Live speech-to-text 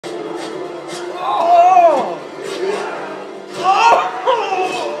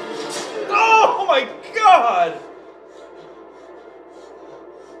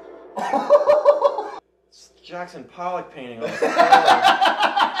Jackson Pollock painting on the floor.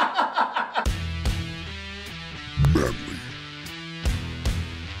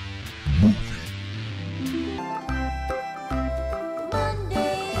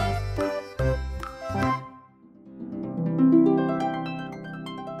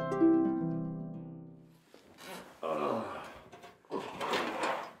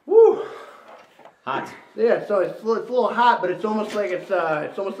 Hot. Yeah, so it's a little hot, but it's almost like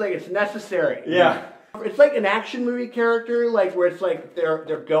it's necessary. Yeah. It's like an action movie character, like where it's like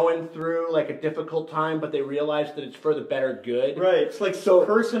they're going through like a difficult time, but they realize that it's for the better good. Right. It's like so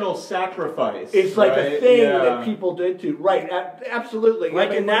personal sacrifice. It's like right? a thing that people did to. Right. Absolutely.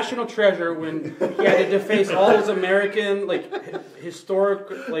 Like in National Treasure when he had to deface all his American, like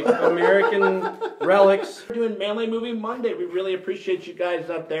historic, like American relics. We're doing Manly Movie Monday. We really appreciate you guys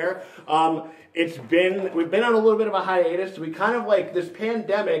up there. We've been on a little bit of a hiatus. We kind of like this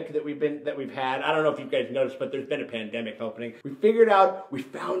pandemic that we've had. I don't know if you guys noticed, but there's been a pandemic opening. We figured out, we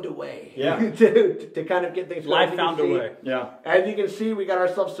found a way. Yeah. to kind of get things going. Life found a way. Yeah. As you can see, we got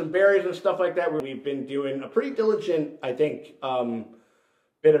ourselves some berries and stuff like that. We've been doing a pretty diligent, I think,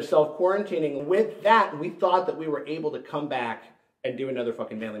 bit of self-quarantining. With that, we thought that we were able to come back and do another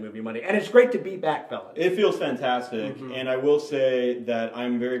fucking Manly Movie Monday. And it's great to be back, fellas. It feels fantastic. And I will say that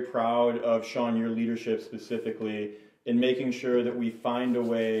I'm very proud of, Sean, your leadership specifically in making sure that we find a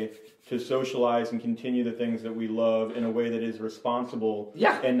way to socialize and continue the things that we love in a way that is responsible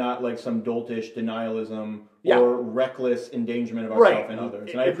and not like some doltish denialism or reckless endangerment of ourselves and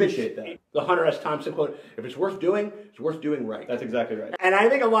others. And I appreciate that. The Hunter S. Thompson quote, if it's worth doing, it's worth doing right. That's exactly right. And I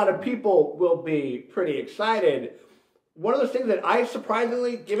think a lot of people will be pretty excited. One of those things that I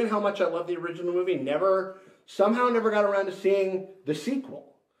surprisingly, given how much I love the original movie, somehow never got around to seeing the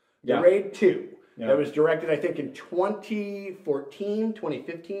sequel, The Raid 2. Yeah. That was directed, I think, in 2014,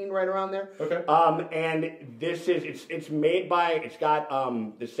 2015, right around there. Okay. And this is, it's made by, it's got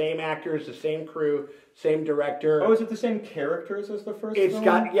the same actors, the same crew, same director. Oh, is it the same characters as the first It's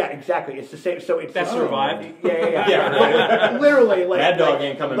got, yeah, exactly. It's the same, so it's... That survived? Yeah. Literally, like... Mad Dog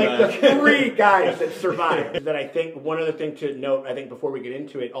ain't coming back. Like the 3 guys that survived. That I think, one other thing to note, I think, before we get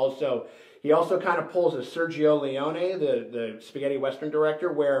into it, also, he also kind of pulls a Sergio Leone, the spaghetti western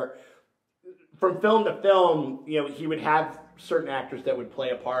director, where... From film to film, you know, he would have certain actors that would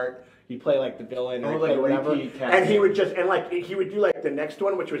play a part. He'd play like the villain or like whatever, and he would just he would do like the next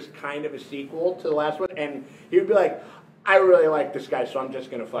one, which was kind of a sequel to the last one, and he would be like, "I really like this guy, so I'm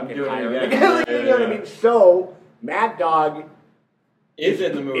just gonna fucking hire him." You know what I mean? So Mad Dog is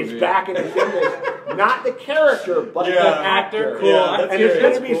in the movie. It's back and it's in this. Not the character, but the actor. Cool. Yeah, and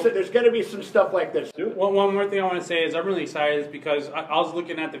there's gonna be some stuff like this. One more thing I want to say is I'm really excited because I was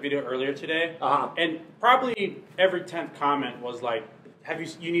looking at the video earlier today, and probably every 10th comment was like,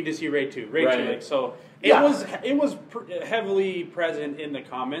 you need to see Raid 2, Raid 2. Like, so it was heavily present in the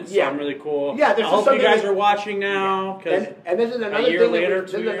comments. So I'm really cool. Yeah, I hope you guys are watching now. And this is another year thing later,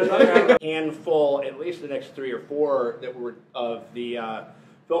 this is another handful, at least the next 3 or 4 that were of the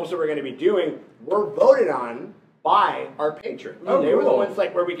films that we're going to be doing were voted on by our patrons. Oh, they were the ones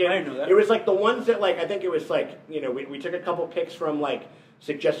like where we get. I know that. It was like the ones that like I think it was like we took a couple picks from like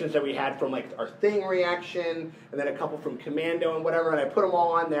suggestions that we had from like our Thing reaction, and then a couple from Commando and whatever, and I put them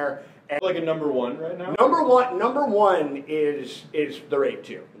all on there. And like a number 1 right now. Number one is the Raid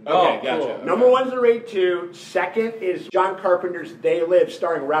 2. Okay, gotcha. Cool. Number 1's the Raid 2. Second is John Carpenter's They Live,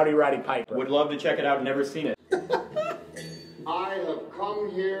 starring Rowdy Piper. Would love to check it out. Never seen it. I have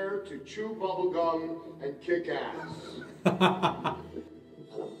come here to chew bubblegum and kick ass. And I'm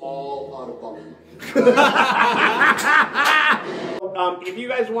all out of bubblegum. If you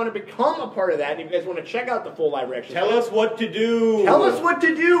guys want to become a part of that, and if you guys want to check out the full live reaction, tell us what to do. Tell us what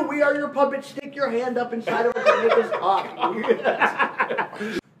to do. We are your puppets. Stick your hand up inside of us and make us talk.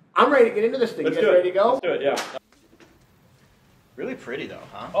 I'm ready to get into this thing. You guys ready to go? Let's do it, yeah. Really pretty though,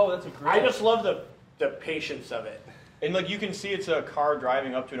 huh? Oh, that's a great. I just love the patience of it. And like you can see it's a car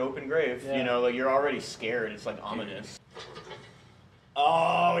driving up to an open grave. Yeah. You know, like you're already scared. It's like ominous.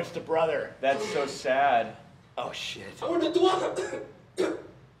 Oh, it's the brother. That's so sad. Oh shit.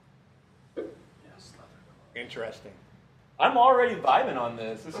 Interesting. I'm already vibing on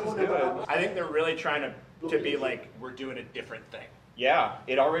this. This is good. I think they're really trying to be like, we're doing a different thing. Yeah,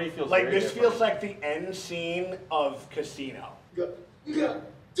 it already feels like very this different. feels like the end scene of Casino.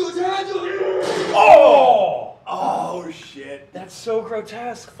 Oh! Oh shit. That's so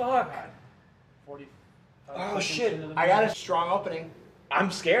grotesque. Fuck. 45 oh shit. I got a strong opening. I'm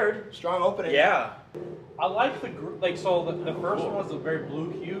scared. Strong opening. Yeah. I like so the first one was a very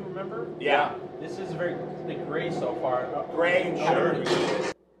blue hue, remember? Yeah. This is very gray so far. Gray and sugary.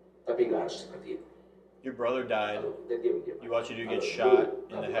 Your brother died. You watch a dude get shot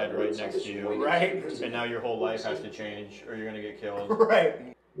in the head right next to you. Right. And now your whole life has to change, or you're gonna get killed.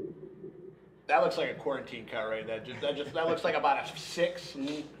 Right. That looks like a quarantine cut right there. That looks like about a 6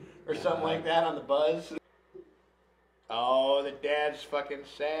 or something like that on the buzz. Oh, the dad's fucking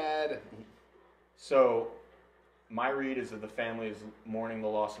sad. So, my read is that the family is mourning the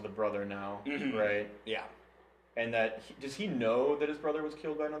loss of the brother now, right? Yeah. And that, does he know that his brother was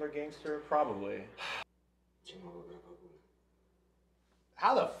killed by another gangster? Probably.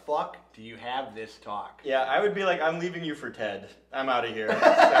 How the fuck do you have this talk? Yeah, I would be like, I'm leaving you for Ted. I'm out of here.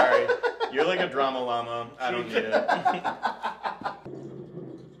 Sorry. You're like a drama llama. I don't need it.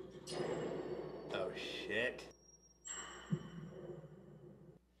 Oh, shit.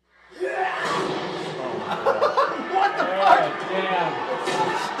 What the fuck? Damn.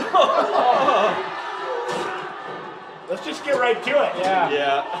 Let's just get right to it. Yeah.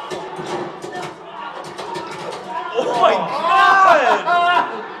 Yeah. Oh my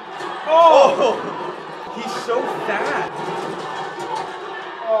god! Oh! He's so fat.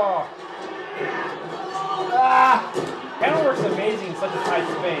 Oh. Camera works amazing in such a tight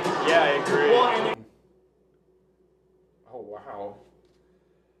space. Yeah, I agree. Oh wow.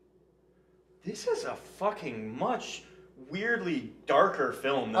 This is a fucking much weirdly darker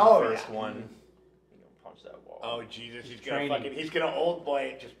film than the first one. You gonna punch that wall. Oh Jesus, he's gonna old boy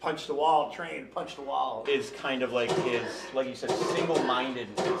it, just punch the wall, punch the wall. Is kind of like his, like you said,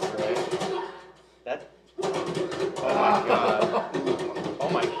 single-mindedness, right? That. Oh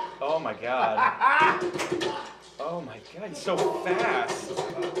my god. Oh my god. Oh my god, he's so fast.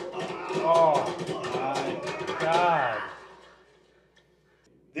 Oh my god.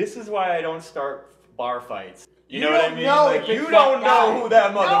 This is why I don't start bar fights. You know You what I don't mean? know Like, if you it's don't that know guy. who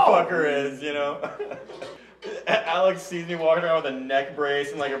that No. motherfucker is, you know? Alex sees me walking around with a neck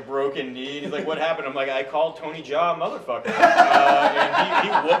brace and like a broken knee. And he's like, what happened? I'm like, I called Tony Jaa motherfucker. And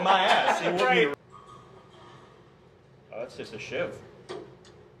he whooped my ass. He whooped me. Oh, that's just a shiv.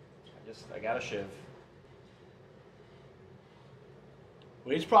 I got a shiv.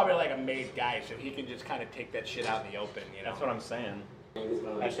 Well, he's probably like a made guy, so he can just kind of take that shit out in the open, you know? That's what I'm saying.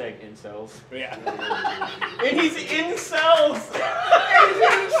 Hashtag incels. Yeah. And he's incels!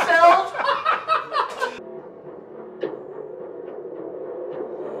 He's incels!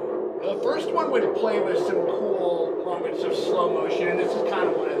 The first one would play with some cool moments of slow motion, and this is kind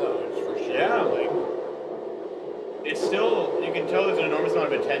of one of those, for sure. Yeah, like, it's still, you can tell there's an enormous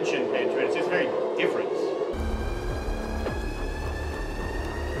amount of attention paid to it. It's just very different.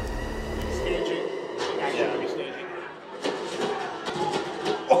 Staging. Actually, staging.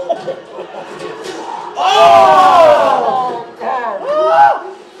 Oh!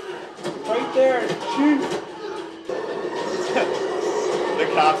 Right there. Shoot. The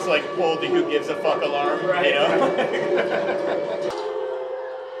cops like pulled the who gives a fuck alarm, Right. you know?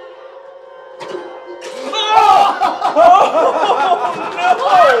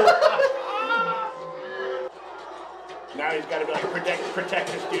 Now he's got to be like, protect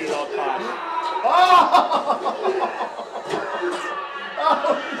this dude at all costs.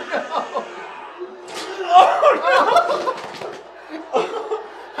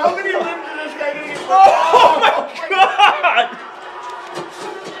 How many limbs is this guy gonna get? Oh my god!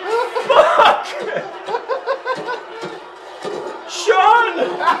 Fuck! Sean!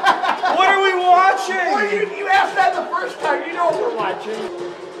 What are we watching? Well, you asked that the first time. You know what we're watching.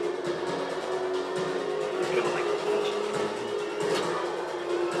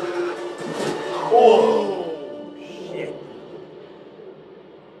 Oh shit!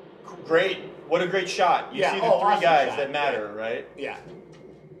 Great. What a great shot. You Yeah, see the awesome three guys shot. that matter, right? Yeah.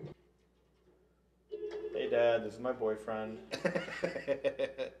 Hey Dad, this is my boyfriend.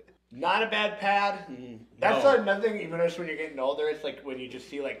 Not a bad pad. That's No. another thing you notice when you're getting older. It's like when you just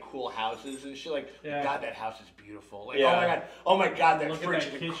see like cool houses and shit. Like, Yeah. God, that house is beautiful. Like, Yeah. oh my God, that Look at fridge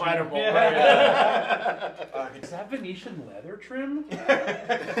that is kitchen. incredible. Yeah. Is that Venetian leather trim?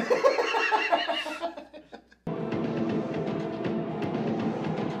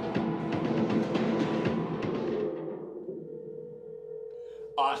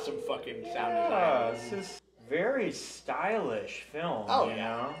 Awesome fucking sound Yeah, design. this is very stylish film. Oh, you yeah.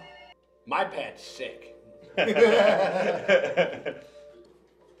 know? My pad's sick. You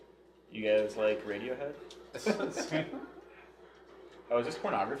guys like Radiohead? Oh, is this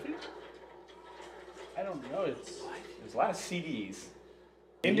pornography? I don't know. It's There's a lot of CDs.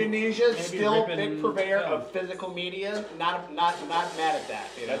 Indonesia Maybe still ripping big purveyor film. of physical media. Not mad at that.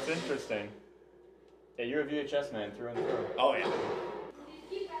 You know? That's interesting. Yeah, you're a VHS man through and through. Oh yeah.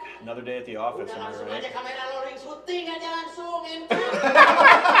 Another day at the office, am I right?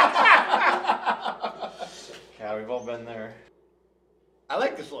 Yeah, we've all been there. I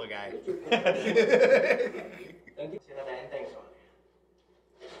like this little guy.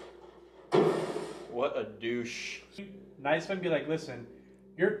 What a douche. Nice one, be like, listen,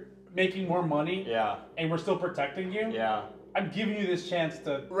 you're making more money. Yeah. And we're still protecting you. Yeah. I'm giving you this chance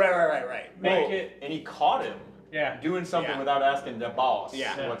to Right. make it. And he caught him. Yeah. Doing something without asking the boss.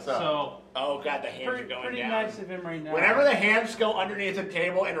 Yeah. What's up? So, oh god, the hands are going pretty down. nice of him right now. Whenever the hands go underneath the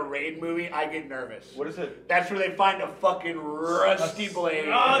table in a raid movie, I get nervous. What is it? That's where they find a fucking rusty blade.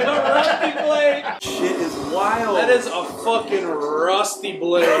 Oh, the rusty blade! Shit is wild. That is a fucking rusty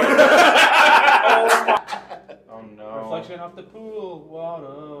blade. Oh no. Reflection off the pool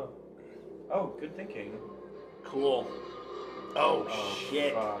water. Oh, good thinking. Cool. Oh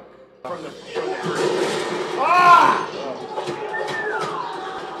shit. Fuck. From the ah!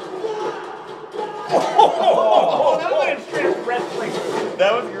 Oh, that was like a straight up wrestling.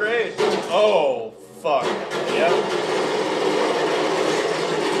 That was great. Oh, fuck. Yep.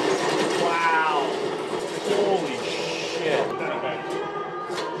 Wow. Holy shit.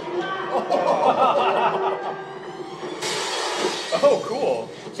 Oh, cool.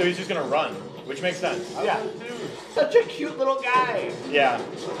 So he's just gonna run, which makes sense. Yeah. Such a cute little guy. Yeah.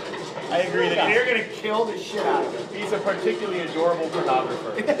 I agree that They're gonna kill the shit out of him. he's a particularly adorable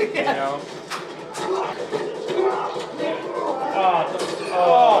pornographer. You know?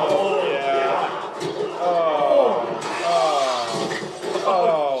 Oh, yeah.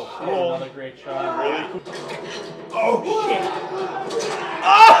 Oh, cool. Another great shot. Really cool. Oh shit.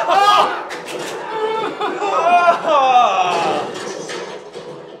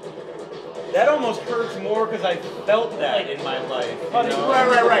 That almost hurts more because I felt that in my life. You know?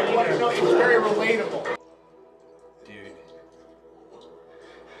 Right. No, it's very relatable. Dude.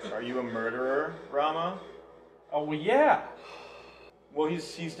 Are you a murderer, Rama? Oh, well, yeah. Well,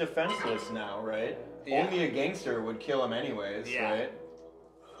 he's defenseless now, right? Yeah. Only a gangster would kill him anyways, right?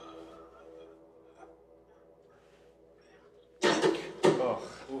 Oh.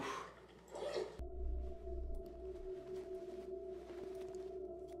 Oof.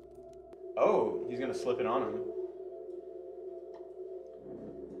 Oh, he's gonna slip it on him.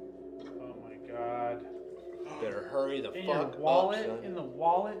 Oh my god. Better hurry the In fuck your up, wallet? son. In the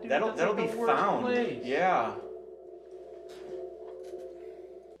wallet, dude? That'll That's be like the worst found. place. Yeah.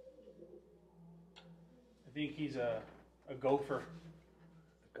 I think he's a gopher.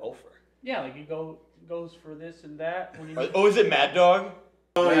 Gopher. Yeah, like he goes for this and that. When he Oh, is it Mad Dog?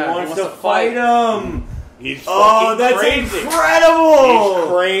 Oh, Yeah, he wants to fight him! He's That's crazy. incredible!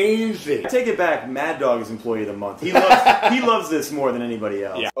 He's crazy. I take it back, Mad Dog is Employee of the Month. He loves this more than anybody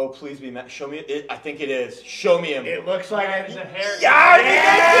else. Yeah. Oh, please be Mad. Show me it. I think it is. Show me him. It looks like it's a hair. Yeah, I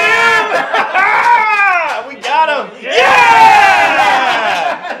think it's him! We got him! Yeah!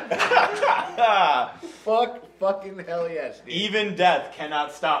 Fucking hell yes, dude. Even death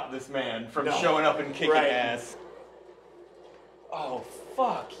cannot stop this man from showing up and kicking ass. Oh,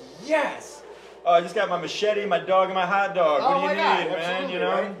 fuck, yes! Oh, I just got my machete, my dog, and my hot dog. What do you need, man? You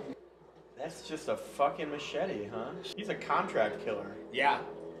know? Right? That's just a fucking machete, huh? He's a contract killer. Yeah.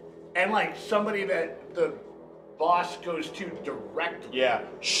 And like somebody that the boss goes to directly. Yeah.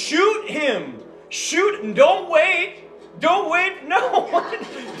 Shoot him! Shoot and don't wait! Don't wait! No!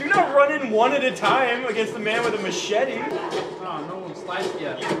 Do not run in one at a time against the man with a machete. Oh, no one sliced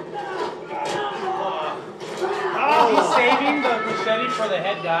yet. He's saving the machete for the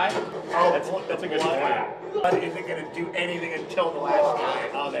head guy. Oh, That's a good point. Blood isn't gonna do anything until the last guy.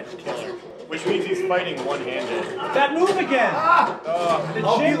 Oh, that's killer. Which means he's fighting one-handed. That move again!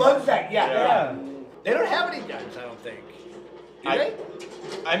 Oh, he loves that. Yeah. Yeah. They don't have any guns, I don't think. Do they?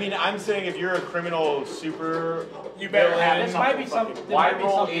 I mean, I'm saying if you're a criminal super, You better have This might be something. There why might be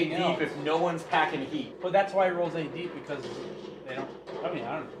roll something 8 else. deep if no one's packing heat? But that's why he rolls 8 deep, because they don't. I mean,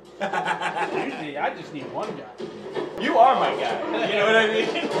 I don't know. Usually, I just need one guy. You are my guy. You know what I mean?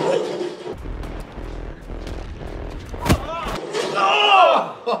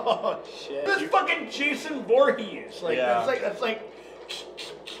 Oh shit! This fucking Jason Voorhees. Like Yeah. that's like.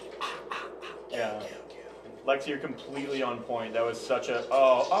 Yeah. Lex, you're completely on point. That was such a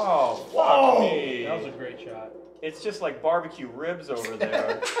fuck me. That was a great shot. It's just like barbecue ribs over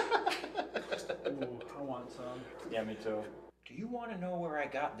there. Ooh, I want some. Yeah, me too. Do you want to know where I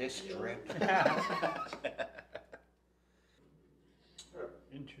got this strip?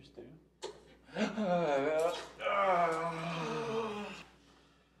 Interesting.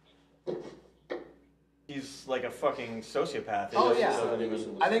 He's like a fucking sociopath. He Oh just yeah. doesn't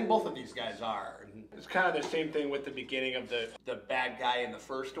even- I think both of these guys are. It's kind of the same thing with the beginning of the bad guy in the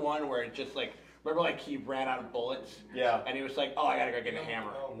first one, where it just like Remember, like, he ran out of bullets? Yeah. And he was like, oh, I gotta go get a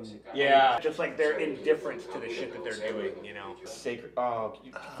hammer. Yeah. Just like their indifference to the shit that they're doing, you know? Sacred. Oh,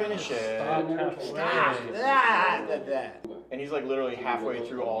 you finish it. Stop. That. And he's like literally halfway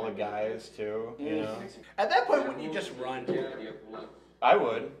through all the guys too. You know. At that point, wouldn't you just run? I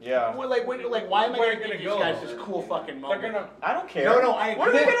would. Yeah. Well, like, why am I gonna give these guys this cool fucking moment? I don't care. No, I agree. What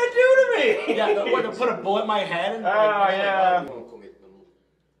are they gonna do to me? Yeah, they're to put a bullet in my head and. Oh yeah.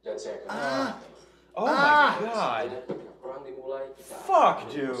 Oh my god.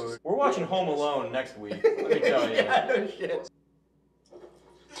 Fuck, dude. We're watching Home Alone next week. Let me tell you. Yeah, no shit.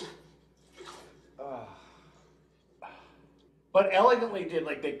 But elegantly did,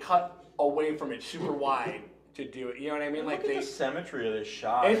 like, they cut away from it super wide to do it. You know what I mean? Like, the symmetry of this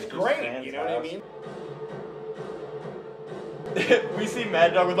shot. It's great. You know what I mean? We see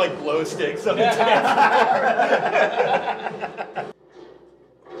Mad Dog with like glow sticks on the dance floor.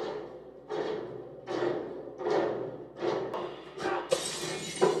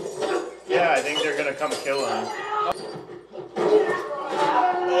 Yeah, I think they're gonna come kill him.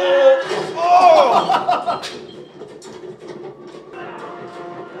 Oh!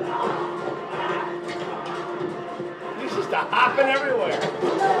 He's just hopping everywhere.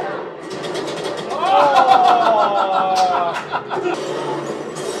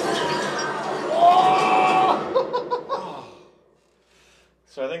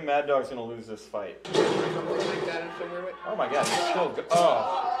 So I think Mad Dog's gonna lose this fight. Oh my god, he's still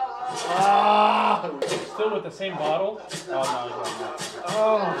Still with the same bottle? Oh no, he's not.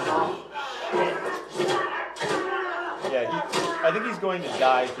 Yeah, I think he's going to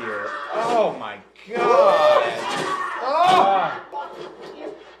die here. Oh my god!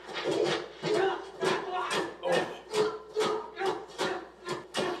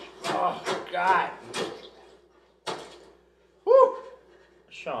 Oh god! Woo!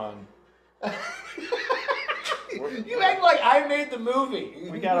 Sean. You act like I made the movie.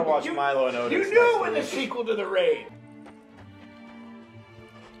 We gotta watch Milo and Otis. You knew it was the sequel to The Raid.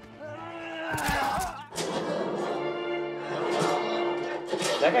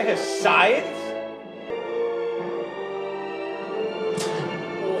 That guy has science?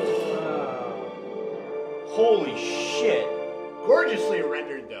 Holy shit. Gorgeously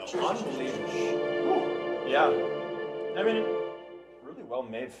rendered, though. Unbelievable. Yeah. I mean, really well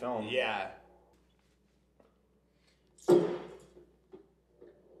made film. Yeah.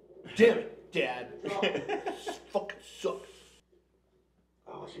 Damn it, Dad. Fucking sucks.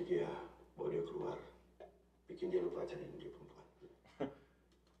 Awas dia, bawa dia keluar. Bikin dia lupa cari dia perempuan.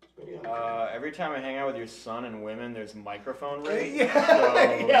 Every time I hang out with your son and women, there's microphone rape. Yeah, So,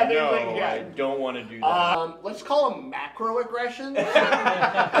 yeah, no, like, yeah. I don't want to do that. Let's call them macroaggressions.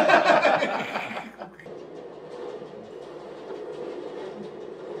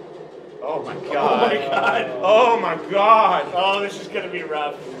 Oh my god. Oh my god. Oh my god. Oh, this is gonna be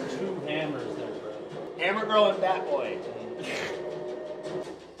rough. 2 hammers there, bro. Hammer Girl and Bat Boy.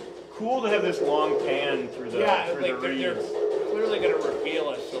 Cool to have this long pan through the they're clearly gonna reveal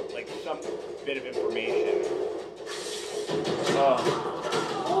us like some bit of information. Oh.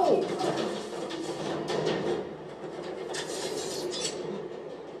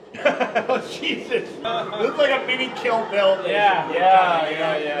 Oh Jesus! Looks like a mini Kill Bill. Yeah.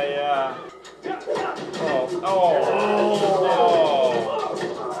 Oh.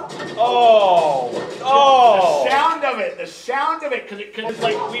 The sound of it, because it's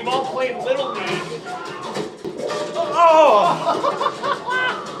like we've all played Little League. Oh.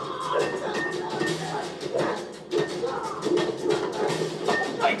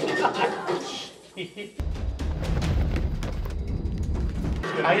 My God.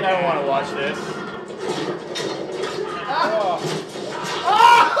 I don't want to watch this.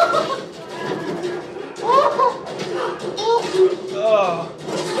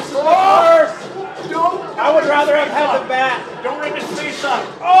 This is the worst! I would rather have had the bat. Don't rip his face up.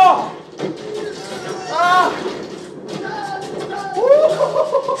 Oh!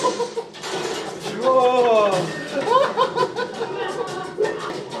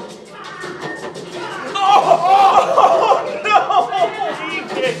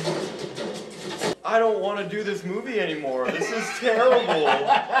 I don't want to do this movie anymore. This is terrible.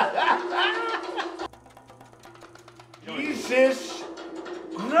 Jesus.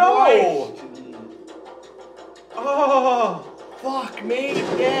 No. Oh. Fuck me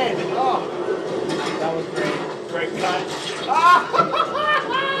dead. Oh. That was great. Great cut. Ah.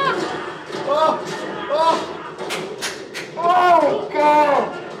 Oh. Oh. Oh God.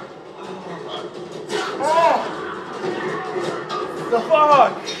 Oh. The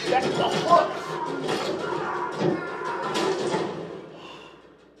fuck. That's the hook.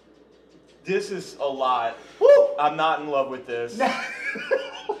 This is a lot. Woo! I'm not in love with this.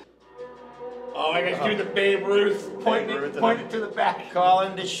 Oh, I gotta do the Babe Ruth. Point it to the back.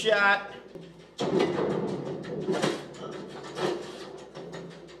 Colin the shot.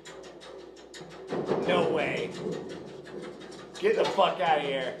 No way. Get the fuck out of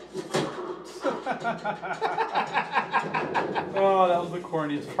here. Oh, that was the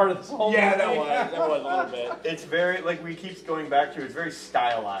corniest part of this whole Yeah, movie. that was a little bit. It's very, like we keep going back to, it's very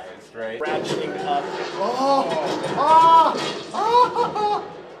stylized, right? Ratcheting up.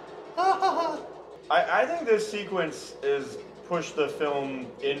 I think this sequence is pushed the film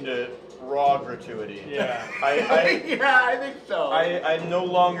into raw gratuity. Yeah. Yeah, I think so. I'm no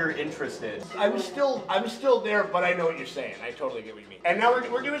longer interested. I'm still there, but I know what you're saying. I totally get what you mean. And now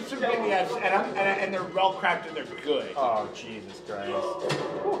we're doing some vignettes, and they're well crafted. They're good. Oh Jesus Christ!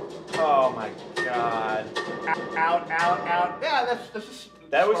 Oh my God! Out. Yeah, that's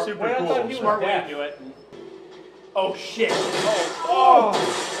That was smart. super Wait, I cool. thought he was Smart way deaf. to do it. Oh shit! Oh!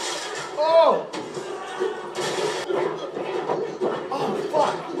 Oh! Oh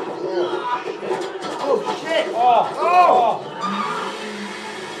fuck! Oh shit! Oh!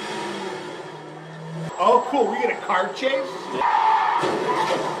 Oh cool, we get a car chase?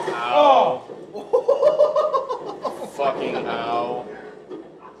 Ow. Fucking ow.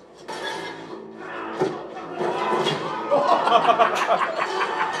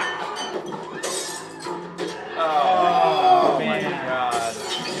 Oh my God.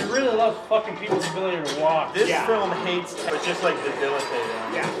 He really loves fucking people's ability to walk. This film hates, but just like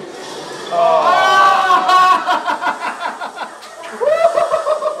debilitating. Yeah.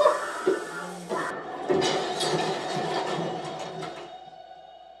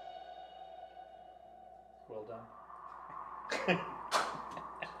 Well done.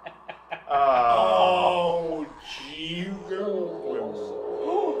 Oh, Jesus.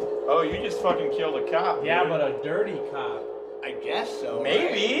 Oh, you just fucking killed a cop. Yeah, dude. but a dirty cop. I guess so.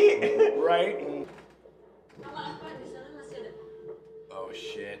 Maybe. Right? Oh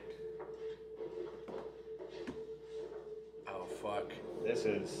shit. Oh fuck. This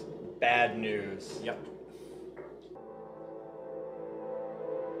is bad news. Yep.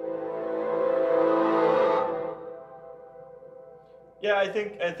 Yeah, I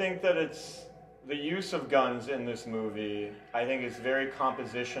think that it's the use of guns in this movie. I think is very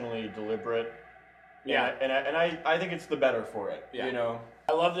compositionally deliberate. Yeah. And I think it's the better for it. Yeah. You know.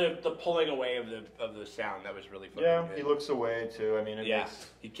 I love the pulling away of the sound. That was really fucking Yeah, good. he looks away too. I mean, it Yeah. makes...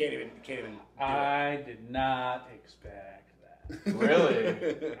 You can't even do it. I did not expect that. Really?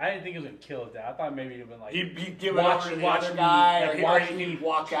 I didn't think he was gonna kill his dad. I thought maybe he'd been like, He'd give it Watch- over to the watch other me, guy, like, or watch he'd me.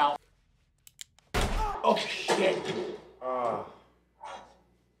 walk out. Oh shit! Ah.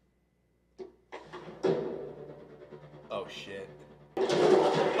 Oh shit!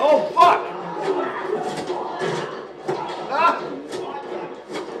 Oh fuck! Ah!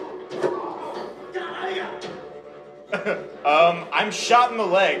 I'm shot in the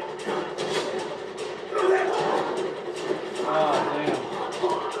leg. oh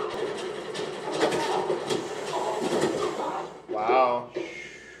Wow.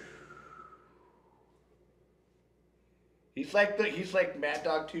 He's like Mad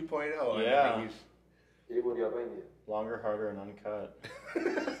Dog 2.0. Yeah. I mean, Longer, harder, and uncut.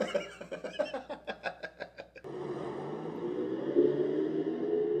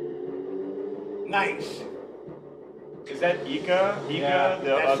 Nice. Is that Ika? Ika, Yeah. the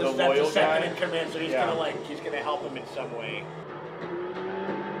That's the loyal second guy? in command, so he's Yeah. he's gonna help him in some way.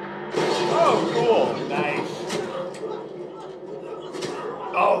 Oh, cool. Nice.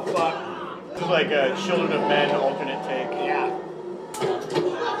 Oh fuck. This is like a Children of Men alternate take. Yeah.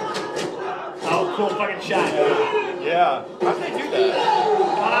 Oh, cool fucking shot. Yeah. How'd they do that?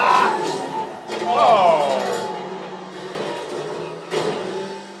 Ah! Oh.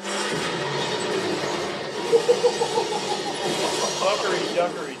 Fuckery,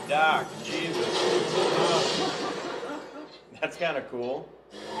 duckery, doc. Jesus. That's kind of cool.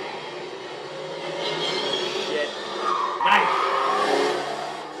 Shit. Nice.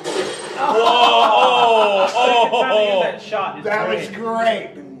 Whoa! Second time they used Oh! that shot. It's That great. was great.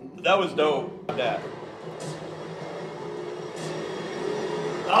 That was dope. That.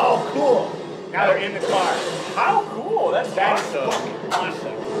 Oh, cool. Now they're in the car. How cool! That's That's awesome. fucking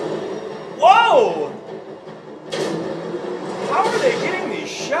awesome. Whoa! How are they getting these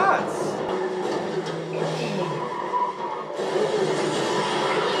shots?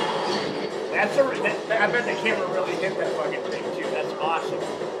 That's I bet the camera really hit that fucking thing too. That's awesome.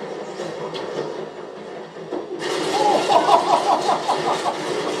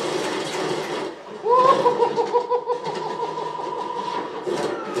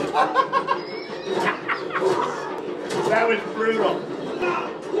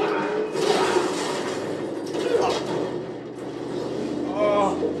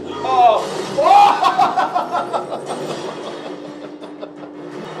 Oh!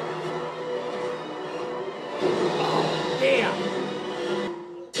 Damn!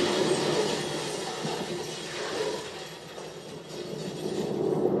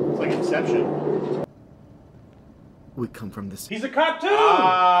 It's like Inception. We come from this. He's a cop too!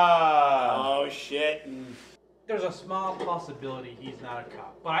 Ah! Oh shit. There's a small possibility he's not a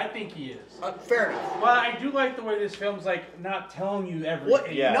cop, but I think he is. Fair enough. Well, I do like the way this film's like not telling you everything.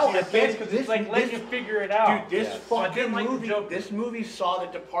 What? Yeah. No, because it's like letting you figure it out. Dude, this So I fucking didn't like the movie, joke. this movie saw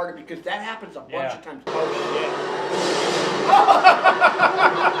The Departed because that happens a bunch Yeah. of times. Oh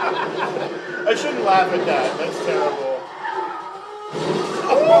I shouldn't laugh at that. That's terrible.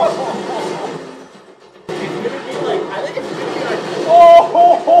 shit! It's gonna be like, I think it's gonna be like,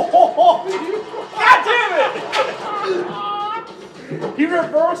 God damn it! He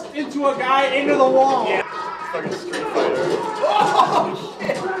reversed into a guy into the wall. yeah. Fucking Street Fighter. Oh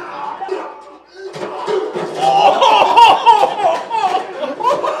shit!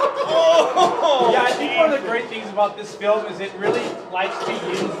 Yeah, I think one of the great things about this film is it really likes to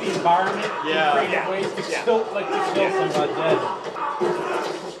use the environment in creative ways to kill somebody dead.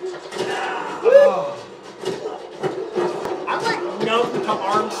 I'm like numb to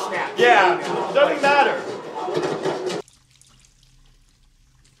arm snaps. Yeah, right now. doesn't matter.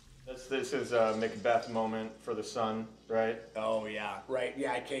 This is a Macbeth moment for the son, right? Oh yeah, right.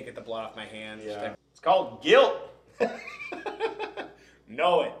 Yeah, I can't get the blood off my hands. Yeah. It's called guilt.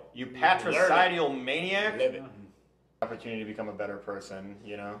 Know it. You patricidal maniac. Live it. Opportunity to become a better person,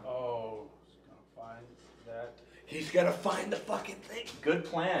 you know? Oh, he's gonna find that. He's gonna find the fucking thing. Good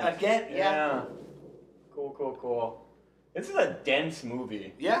plan. Again, yeah. Cool, cool, cool. This is a dense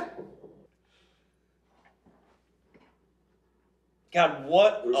movie. Yeah. God,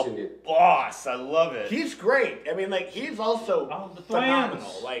 what a boss. I love it. He's great. I mean, like, he's also the phenomenal.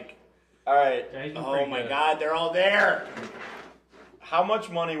 twins. Like, All right. Yeah, he's been oh pretty my good. God, they're all there. How much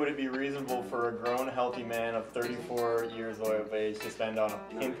money would it be reasonable for a grown, healthy man of 34 years of age to spend on a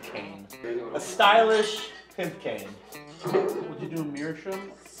pimp cane? A stylish pimp cane. Would you do a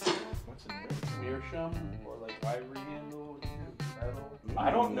meerschaum? What's in Meerschaum? Or like ivory handle? Metal? I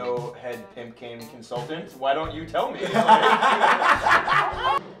don't know, head pimp cane consultant. Why don't you tell me?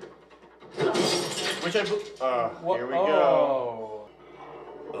 Which I... here we go.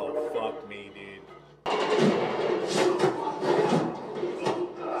 Oh, fuck me, dude.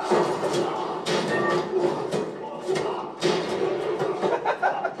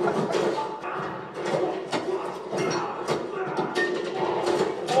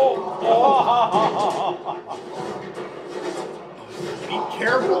 Be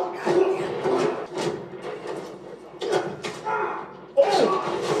careful. God damn.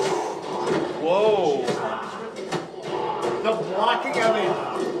 Whoa. The blocking of it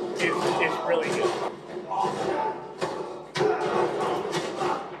is really good.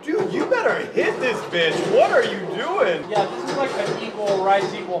 Dude, you better hit this bitch. What are you doing? Yeah, this is like an equal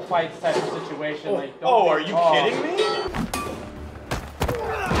rights, equal fights type of situation. Like, Oh, are you kidding me?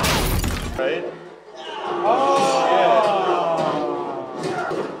 Right?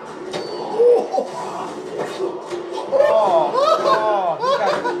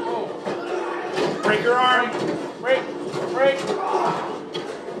 Break your arm. Break!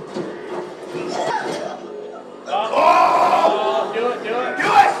 Do it! Do it.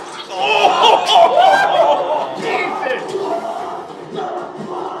 Jesus.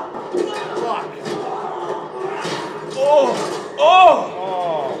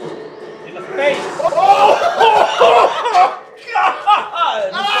 Fuck. In the face!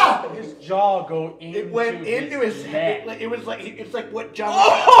 God! His jaw go into It went into his neck. head. It was like it's like what John.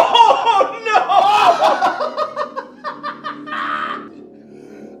 Oh no!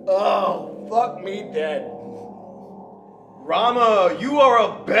 Oh, fuck me dead. Rama, you are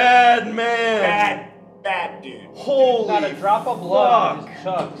a bad man. Bad dude. Holy Not a drop of blood in his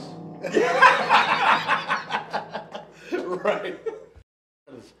chucks. Right.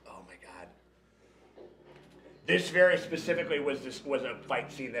 Oh my God. This very specifically was a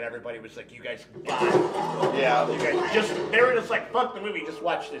fight scene that everybody was like, you guys got it. Yeah. You guys they were just like, fuck the movie, just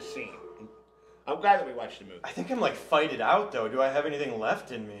watch this scene. I'm glad that we watched the movie. I think I'm like fight it out though. Do I have anything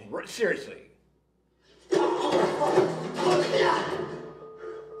left in me? Seriously.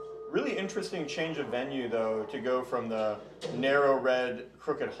 Really interesting change of venue though, to go from the narrow red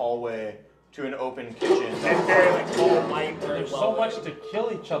crooked hallway to an open kitchen. And very like all white, very There's well so much lit. to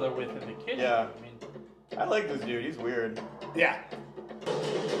kill each other with in the kitchen. Yeah. I mean, I like this dude, he's weird. Yeah.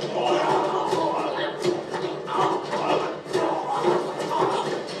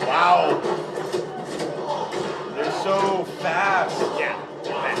 Wow. They're so fast. Yeah.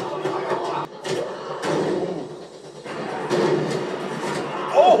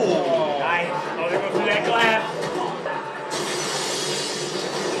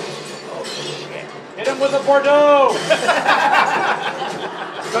 Bordeaux!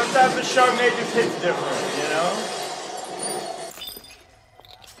 Sometimes the Chardonnay just hits different, you know?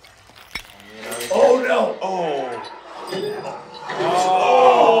 Oh no! Oh.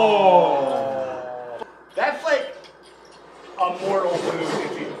 Oh! That's like a mortal wound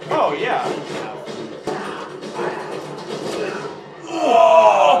if you. Oh yeah.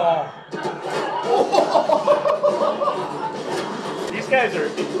 These guys are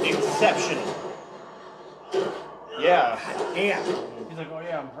exceptional. Yeah. Damn. He's like, oh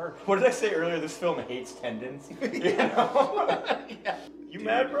yeah, I'm hurt. What did I say earlier? This film hates tendons. You know? Yeah. You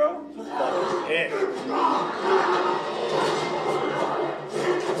mad, bro? Pissed.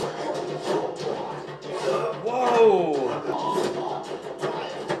 Whoa!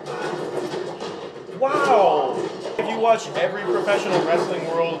 Wow! If you watch every professional wrestling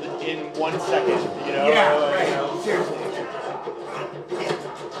world in 1 second, you know? Yeah, like, right. you know. Seriously.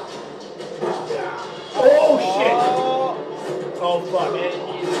 Oh shit! Oh fuck!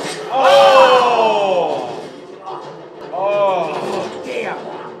 Oh! Oh! Damn!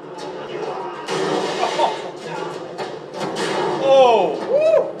 Oh!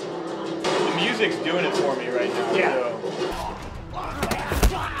 Woo! The music's doing it for me right now. Yeah. So.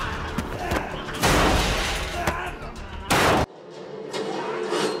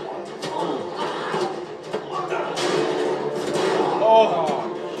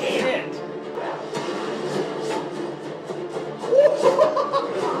 Oh, shit.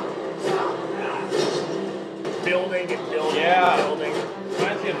 Building and building Yeah. and building.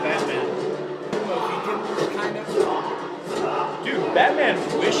 Reminds me of Batman. Kind of. Dude, Batman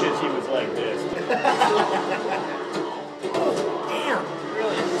wishes he was like this. Damn!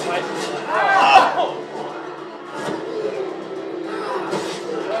 Really slices it. Oh!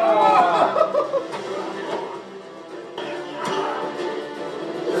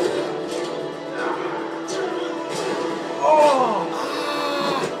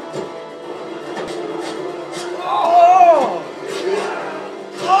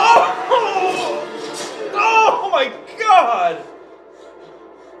 Oh my God!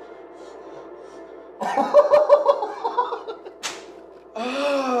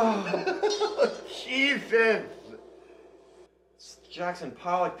 Jesus! It's Jackson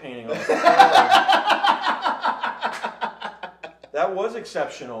Pollock painting on the floor. That was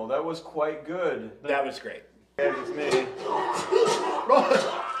exceptional. That was quite good. That was great. Yeah, it's me.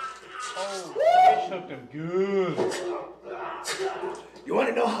 Oh, shook him good. You want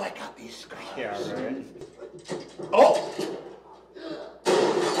to know how I got these scars? Yeah, right. Oh!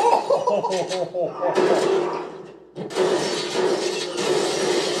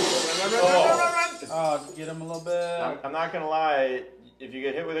 Oh, get him a little bit. I'm not gonna lie. If you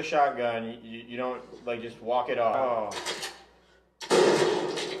get hit with a shotgun, you don't like just walk it off.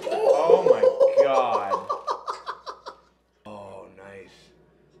 Oh my God. Oh, nice.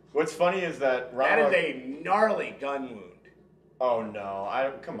 What's funny is that That is a gnarly gun wound. Oh no!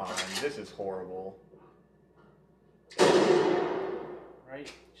 Come on. This is horrible.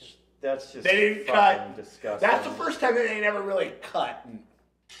 Right? That's just They didn't fucking cut. disgusting. That's the first time that they never really cut.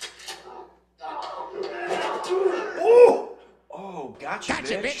 Ooh! Oh, gotcha,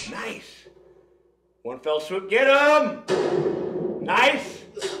 bitch. Nice. One fell swoop. Get him! Nice.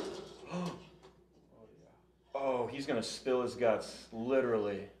 Oh, he's gonna spill his guts,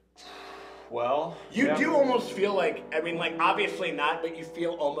 literally. Well, You yeah. do almost feel like, I mean, like, obviously not, but you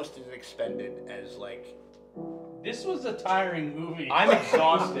feel almost as expended as, like... This was a tiring movie. I'm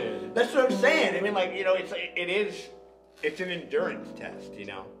exhausted. That's what I'm saying. I mean, like, you know, it's an endurance test, you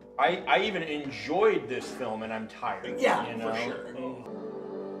know? I even enjoyed this film, and I'm tired. Yeah, you know? for sure.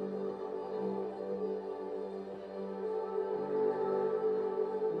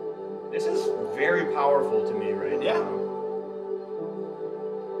 This is very powerful to me right Yeah. now.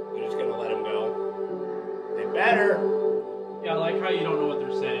 You're just gonna let him go. They better. Yeah, I like how you don't know what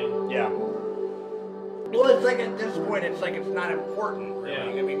they're saying. Yeah. Well, it's like at this point, it's like it's not important,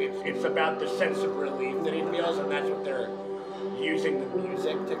 really. Yeah. I mean, it's about the sense of relief that he feels, and that's what they're using the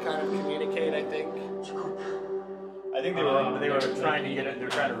music to kind of communicate, I think. I think they were trying to get it. They're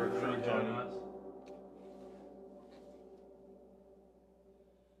trying to recruit him.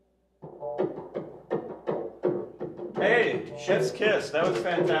 Hey, Chef's Kiss. That was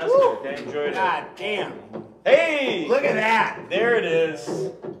fantastic. Woo! I enjoyed it. God damn. Hey! Look at that. There it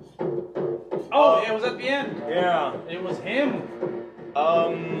is. Oh, it was at the end. Yeah. It was him.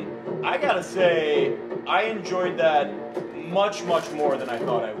 I gotta say, I enjoyed that much, much more than I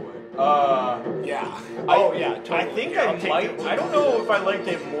thought I would. Yeah. I Totally. think Yeah, I I'll take might. it. I don't know if I liked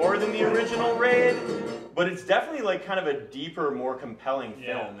it more than the original Raid, but it's definitely like kind of a deeper, more compelling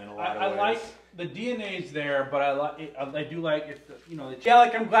film in a lot of ways. the DNA's there, but I do like it. You know,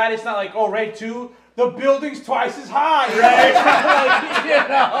 like I'm glad it's not like raid 2. The building's twice as high, right?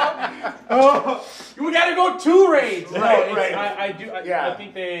 We gotta go 2 raids. Right. I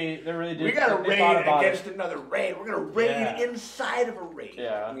think they really did. We got a raid against another raid. We're gonna raid inside of a raid.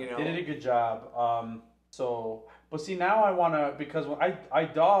 Yeah, they did a good job. But see, now I wanna, because when I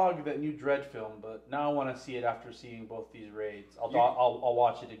dog that new Dread film, but now I wanna see it after seeing both these raids. I'll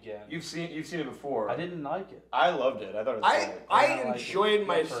watch it again. You've seen it before. I didn't like it. I loved it. I thought it was I enjoyed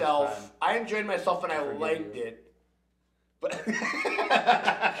myself. I enjoyed myself and I liked it. But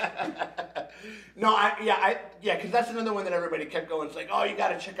no, because that's another one that everybody kept going. It's like, oh, you got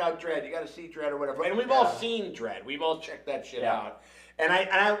to check out Dread. You got to see Dread or whatever. And we've all seen Dread. We've all checked that shit out. And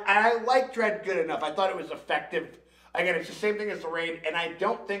I like Dread good enough. I thought it was effective. Again, it's the same thing as the raid, and I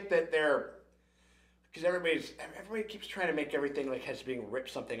don't think that because everybody keeps trying to make everything like has being ripped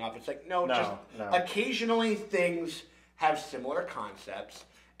something off. It's like no. Occasionally things have similar concepts.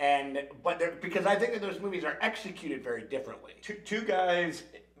 Because I think that those movies are executed very differently. Two guys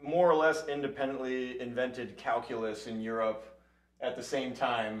more or less independently invented calculus in Europe at the same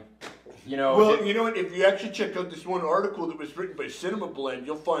time. You know. Well, you know what? If you actually check out this one article that was written by Cinema Blend,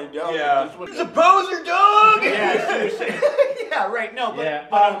 you'll find out. Yeah. It's a poser, dog. Yeah, seriously. Yeah, right. No,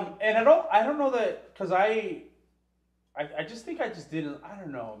 but and I don't know that because I just think I just didn't. I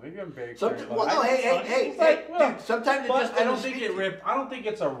don't know. Maybe I'm very. Well, no, hey, dude. Sometimes it just. I don't think I don't think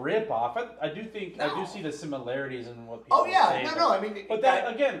it's a rip off. I do see the similarities in what people. say. No. I mean, but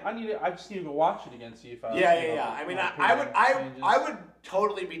that again, I just need to go watch it again, see if I. Yeah. I mean, I would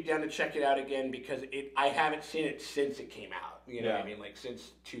totally be down to check it out again because I haven't seen it since it came out. You know what I mean? Like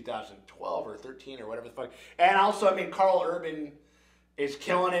since 2012 or 13 or whatever the fuck. And also, I mean, Carl Urban is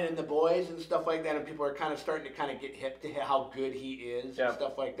killing it in The Boys and stuff like that, and people are kind of starting to kind of get hip to how good he is and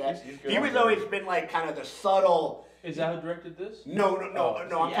stuff like that. He was always been like kind of the subtle. Is that who directed this? No. I'm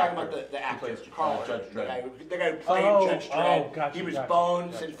talking about the actor, Carl, the guy who played Judge Dredd. Gotcha, he was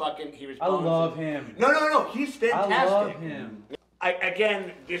Bones and fucking. He was. Bones I love him. No. He's fantastic. I love him.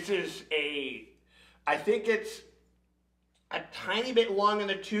 Again, this is I think it's a tiny bit long in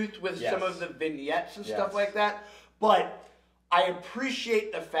the tooth with some of the vignettes and stuff like that, but I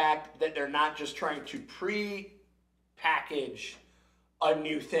appreciate the fact that they're not just trying to pre-package a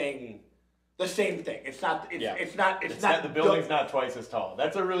new thing, the same thing. It's not. It's not. The building's not twice as tall.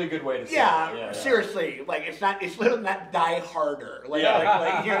 That's a really good way to say it. Yeah, seriously. Like it's not. It's literally not Die Harder. Like you know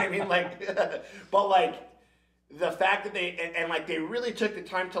what I mean. Like, but like the fact that they really took the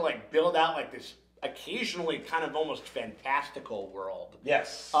time to like build out like this occasionally kind of almost fantastical world.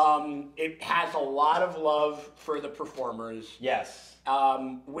 Yes. It has a lot of love for the performers. Yes.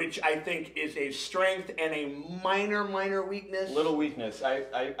 Which I think is a strength and a minor weakness. Little weakness.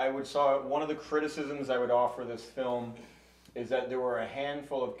 I would saw one of the criticisms I would offer this film is that there were a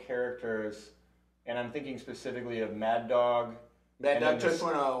handful of characters, and I'm thinking specifically of Mad Dog. Mad Dog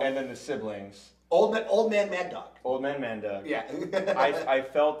 2.0. And then the siblings. Old Man Mad Dog. Old Man Mad Dog. Yeah. I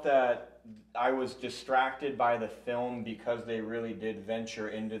felt that I was distracted by the film because they really did venture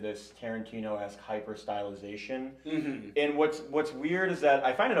into this Tarantino-esque hyper-stylization. Mm-hmm. And what's weird is that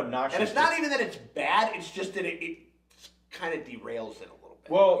I find it obnoxious. And it's not even that it's bad, it's just that it kind of derails it a little bit.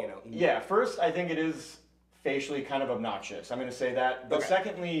 Well, yeah, first, I think it is facially kind of obnoxious. I'm going to say that. But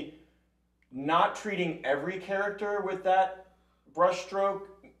secondly, not treating every character with that brushstroke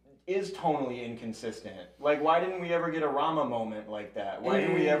is tonally inconsistent. Like, why didn't we ever get a Rama moment like that? Why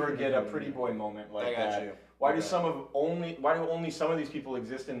didn't we ever get a Pretty Boy moment like that? Why do only some of these people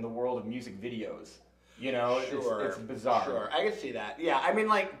exist in the world of music videos? You know, it's bizarre. Sure, I can see that. Yeah, I mean,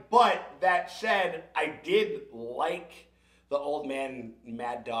 like, but that said, I did like the Old Man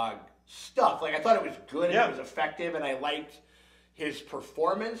Mad Dog stuff. Like, I thought it was good and it was effective, and I liked his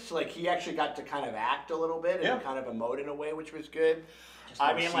performance. Like, he actually got to kind of act a little bit and kind of emote in a way, which was good.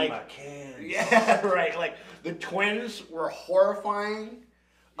 I mean, like, yeah, right. Like the twins were horrifying.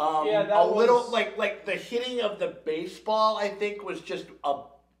 Little like the hitting of the baseball, I think, was just a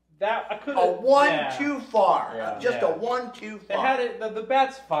one too far. Yeah. Just a one too far. They had it. The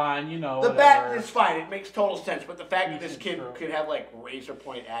bat's fine, you know. The bat is fine. It makes total sense. But the fact that this kid could have like razor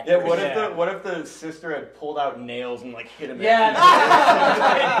point accuracy. Yeah. What if the sister had pulled out nails and like hit him? Yeah.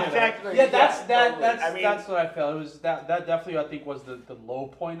 Exactly. Yeah. That's what I felt. It was that definitely I think was the low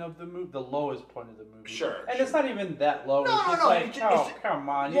point of the movie, the lowest point of the movie. Sure. And it's not even that low. It's just come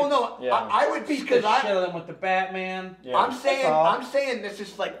on. Well, no. I would beat the shit out of them with the Batman. Yeah. I'm saying this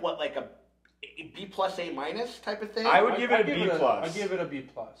is like what. Like a B plus A minus type of thing. I would give it a B plus. I give it a B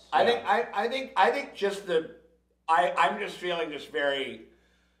plus. I think just I'm just feeling just very.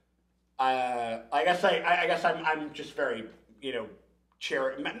 I guess I'm just very, you know,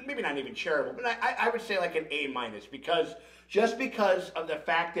 maybe not even charitable, but I would say like an A- because of the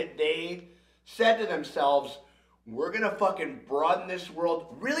fact that they said to themselves, we're gonna fucking broaden this world,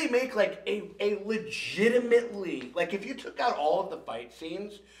 really make like a legitimately, like if you took out all of the fight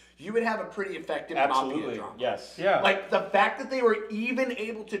scenes, you would have a pretty effective mafia drama. Yes. Yeah. Like the fact that they were even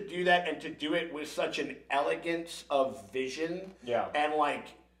able to do that and to do it with such an elegance of vision. Yeah.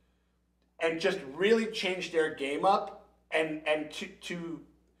 And just really change their game up and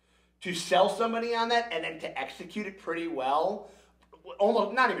to sell somebody on that and then to execute it pretty well,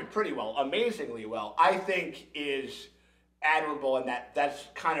 almost not even pretty well, amazingly well, I think is admirable, and that's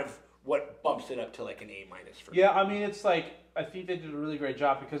kind of what bumps it up to like an A- for me. Yeah, I mean, it's like, I think they did a really great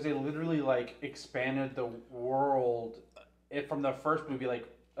job because they literally like expanded the world from the first movie like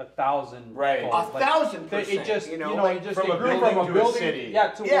 1,000. Right. fold. 1,000%. It just, you know, like, it just from a grew building from to a city. Yeah,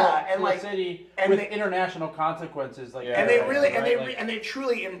 to like, a city and with they, international consequences. Like, and they really, right? and they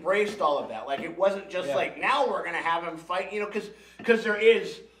truly embraced all of that. Like, it wasn't just like, now we're gonna have him fight, you know, because there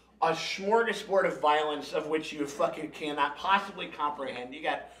is a smorgasbord of violence of which you fucking cannot possibly comprehend. You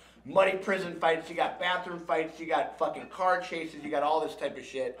got muddy prison fights, you got bathroom fights, you got fucking car chases, you got all this type of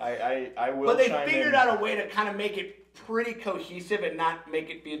shit. I will. But they chime figured in. out a way to kind of make it pretty cohesive and not make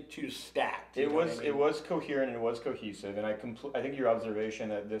it be too stacked. It was coherent and it was cohesive, and I think your observation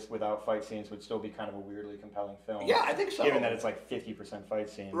that this without fight scenes would still be kind of a weirdly compelling film. Yeah, I think so. Given that it's like 50% fight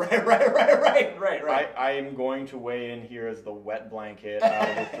scenes. Right. I am going to weigh in here as the wet blanket out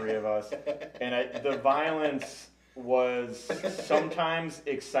of the three of us, and the violence was sometimes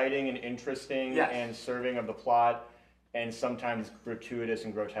exciting and interesting and serving of the plot, and sometimes gratuitous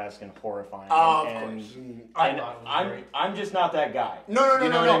and grotesque and horrifying. Of course. And I'm just not that guy. No. I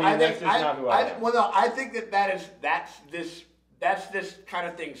mean? That's just not who I am. Well, no, I think that's this kind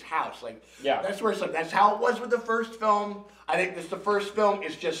of thing's house. Like, that's where that's how it was with the first film. I think the first film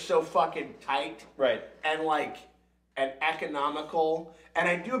is just so fucking tight, right, and economical. And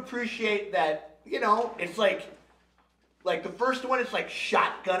I do appreciate that. You know, it's like the first one is like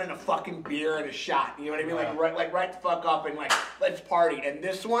shotgun and a fucking beer and a shot. You know what I mean? Yeah. Like right the fuck up and like let's party. And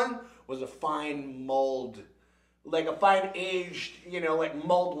this one was a fine mulled, like a fine aged, you know, like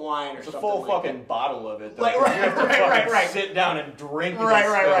mulled wine or something. It's a full like fucking that. bottle of it. Though. Like, you have to right. sit down and drink. Right.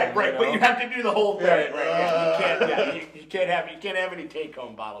 You know? But you have to do the whole thing. Right. Yeah, you can't have any take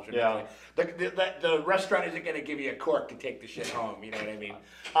home bottles. Or yeah. The restaurant isn't going to give you a cork to take the shit home. You know what I mean?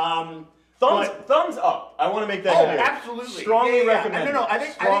 Thumbs up. I want to make that clear. Absolutely. Strongly recommend. No, I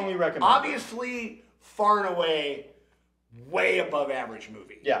think recommend. Obviously, far and away, way above average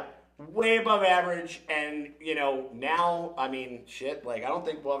movie. Yeah. Way above average, and you know now, I mean, shit. Like I don't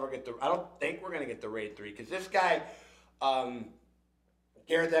think we're gonna get the Raid 3 because this guy,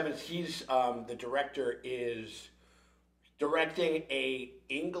 Gareth Evans, he's the director, is directing a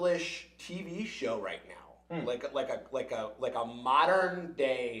English TV show right now, like a modern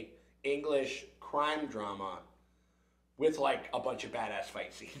day English crime drama with like a bunch of badass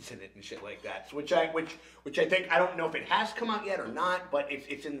fight scenes in it and shit like that. So which I think, I don't know if it has come out yet or not, but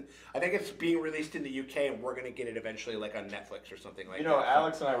it's in. I think it's being released in the UK, and we're gonna get it eventually, like on Netflix or something like that. You know,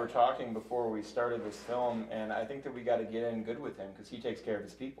 Alex and I were talking before we started this film, and I think that we got to get in good with him because he takes care of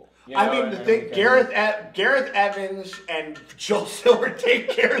his people. You know, I mean, the thing, Gareth Evans and Joel Silver take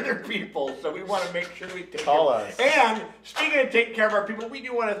care of their people, so we want to make sure we take Call us. And speaking of taking care of our people, we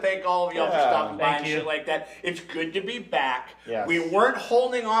do want to thank all of y'all for stopping by and shit like that. It's good to be back. Yes. We weren't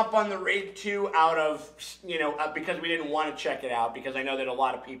holding off on the Raid 2 out of, you know, because we didn't want to check it out, because I know that a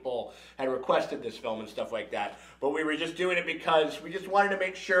lot of people had requested this film and stuff like that. But we were just doing it because we just wanted to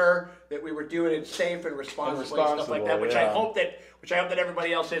make sure that we were doing it safe and responsible and stuff like that, which I hope that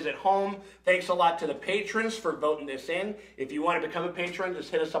everybody else is at home. Thanks a lot to the patrons for voting this in. If you want to become a patron, just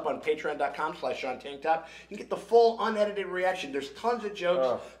hit us up on patreon.com/SeanTankTop. You can get the full unedited reaction. There's tons of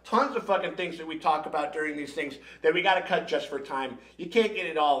jokes, tons of fucking things that we talk about during these things that we got to cut just for time. You can't get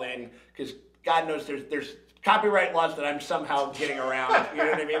it all in because God knows there's copyright laws that I'm somehow getting around. You know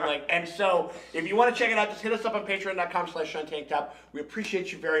what I mean? Like, and so if you want to check it out, just hit us up on patreon.com/SeanTankTop. We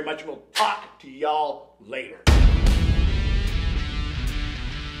appreciate you very much, and we'll talk to y'all later.